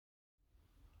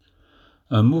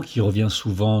Un mot qui revient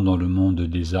souvent dans le monde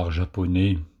des arts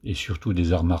japonais et surtout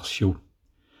des arts martiaux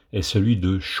est celui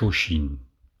de Shoshin.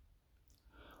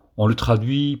 On le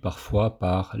traduit parfois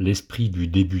par l'esprit du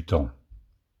débutant,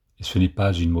 et ce n'est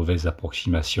pas une mauvaise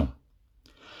approximation.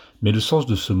 Mais le sens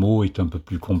de ce mot est un peu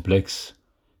plus complexe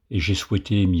et j'ai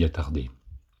souhaité m'y attarder.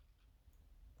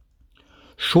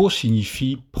 Sho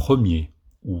signifie premier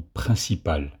ou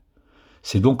principal.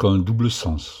 C'est donc un double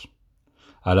sens,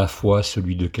 à la fois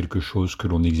celui de quelque chose que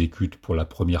l'on exécute pour la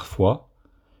première fois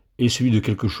et celui de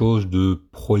quelque chose de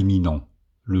proéminent,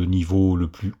 le niveau le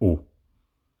plus haut.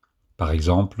 Par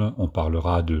exemple, on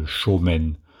parlera de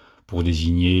shomen pour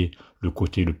désigner le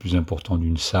côté le plus important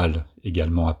d'une salle,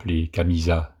 également appelé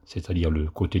kamisa, c'est-à-dire le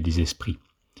côté des esprits.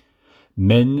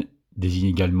 Men désigne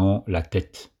également la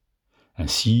tête.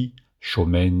 Ainsi,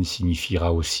 shomen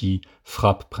signifiera aussi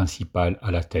frappe principale à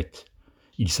la tête.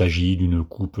 Il s'agit d'une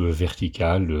coupe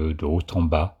verticale de haut en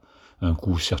bas, un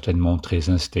coup certainement très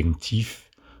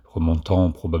instinctif,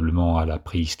 remontant probablement à la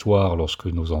préhistoire lorsque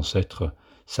nos ancêtres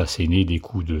s'assénaient des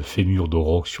coups de fémur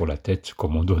d'auroch sur la tête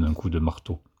comme on donne un coup de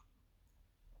marteau.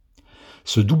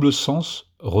 Ce double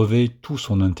sens revêt tout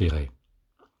son intérêt,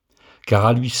 car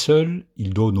à lui seul,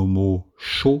 il donne au mot «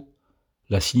 sho »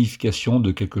 la signification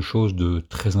de quelque chose de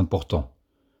très important,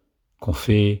 qu'on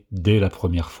fait dès la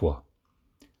première fois.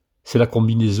 C'est la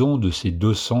combinaison de ces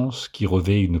deux sens qui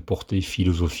revêt une portée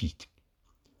philosophique.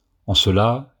 En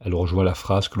cela, elle rejoint la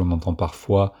phrase que l'on entend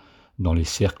parfois dans les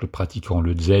cercles pratiquant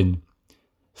le zen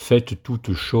 « Faites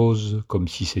toute chose comme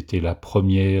si c'était la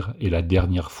première et la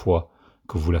dernière fois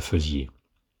que vous la faisiez ».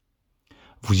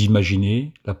 Vous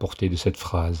imaginez la portée de cette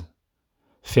phrase.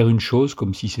 Faire une chose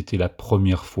comme si c'était la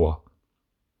première fois.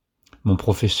 Mon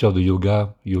professeur de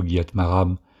yoga, Yogi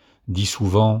Atmaram, dit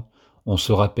souvent « On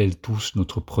se rappelle tous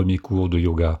notre premier cours de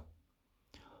yoga ».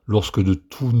 Lorsque de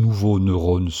tout nouveaux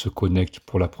neurones se connectent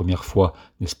pour la première fois,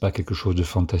 n'est-ce pas quelque chose de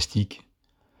fantastique?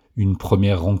 Une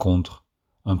première rencontre,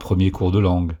 un premier cours de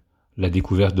langue, la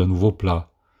découverte d'un nouveau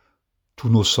plat. Tous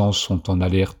nos sens sont en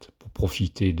alerte pour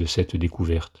profiter de cette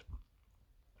découverte.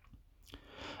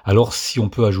 Alors si on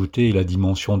peut ajouter la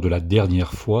dimension de la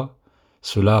dernière fois,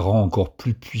 cela rend encore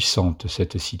plus puissante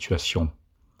cette situation.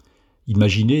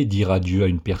 Imaginez dire adieu à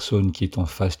une personne qui est en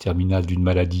phase terminale d'une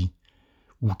maladie,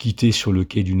 ou quitter sur le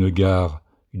quai d'une gare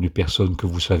une personne que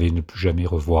vous savez ne plus jamais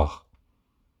revoir.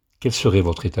 Quel serait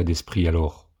votre état d'esprit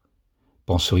alors?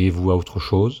 Penseriez-vous à autre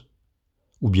chose?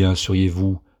 Ou bien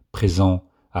seriez-vous présent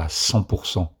à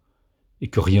 100% et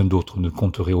que rien d'autre ne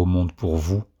compterait au monde pour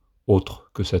vous, autre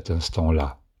que cet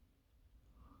instant-là?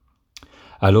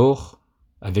 Alors,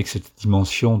 avec cette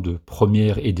dimension de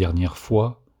première et dernière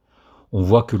fois, on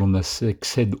voit que l'on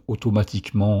accède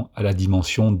automatiquement à la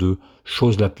dimension de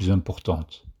chose la plus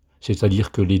importante,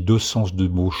 c'est-à-dire que les deux sens de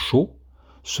mot sho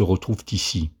se retrouvent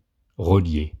ici,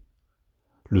 reliés,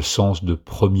 le sens de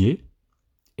premier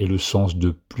et le sens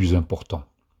de plus important.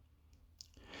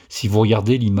 Si vous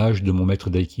regardez l'image de mon maître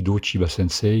d'aïkido Chiba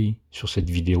Sensei sur cette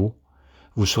vidéo,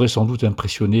 vous serez sans doute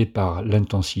impressionné par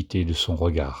l'intensité de son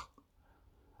regard.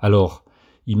 Alors,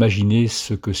 imaginez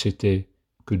ce que c'était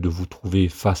que de vous trouver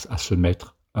face à ce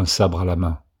maître, un sabre à la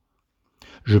main.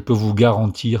 Je peux vous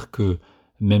garantir que,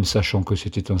 même sachant que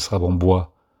c'était un sabre en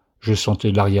bois, je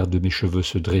sentais l'arrière de mes cheveux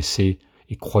se dresser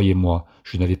et croyez-moi,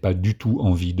 je n'avais pas du tout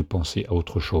envie de penser à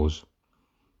autre chose.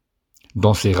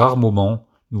 Dans ces rares moments,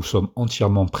 nous sommes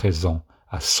entièrement présents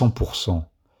à 100%.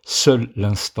 Seul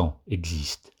l'instant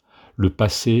existe. Le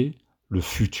passé, le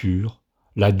futur,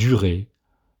 la durée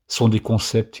sont des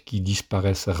concepts qui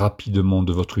disparaissent rapidement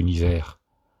de votre univers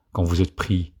quand vous êtes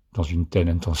pris dans une telle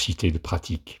intensité de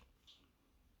pratique.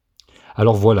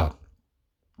 Alors voilà,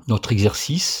 notre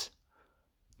exercice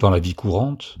dans la vie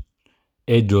courante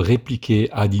est de répliquer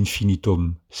ad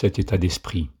infinitum cet état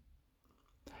d'esprit.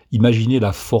 Imaginez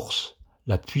la force,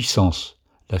 la puissance,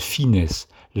 la finesse,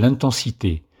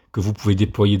 l'intensité que vous pouvez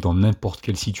déployer dans n'importe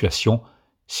quelle situation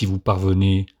si vous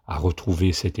parvenez à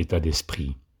retrouver cet état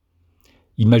d'esprit.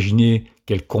 Imaginez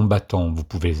quel combattant vous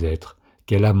pouvez être,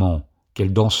 quel amant,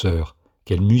 quel danseur,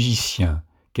 quel musicien,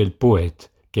 quel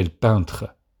poète, quel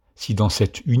peintre, si dans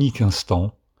cet unique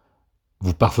instant,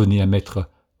 vous parvenez à mettre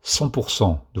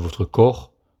 100% de votre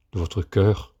corps, de votre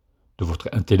cœur, de votre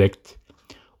intellect,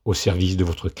 au service de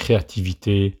votre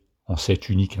créativité en cet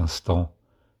unique instant,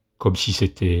 comme si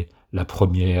c'était la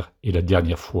première et la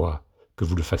dernière fois que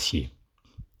vous le fassiez.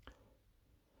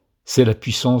 C'est la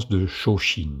puissance de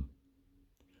Shoshin.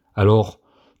 Alors,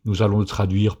 nous allons le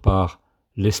traduire par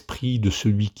l'esprit de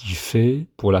celui qui fait,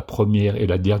 pour la première et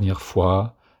la dernière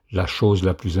fois, la chose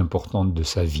la plus importante de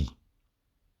sa vie.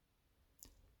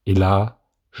 Et là,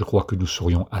 je crois que nous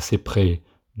serions assez près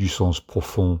du sens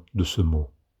profond de ce mot.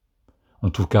 En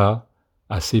tout cas,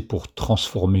 assez pour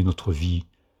transformer notre vie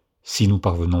si nous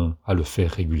parvenons à le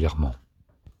faire régulièrement.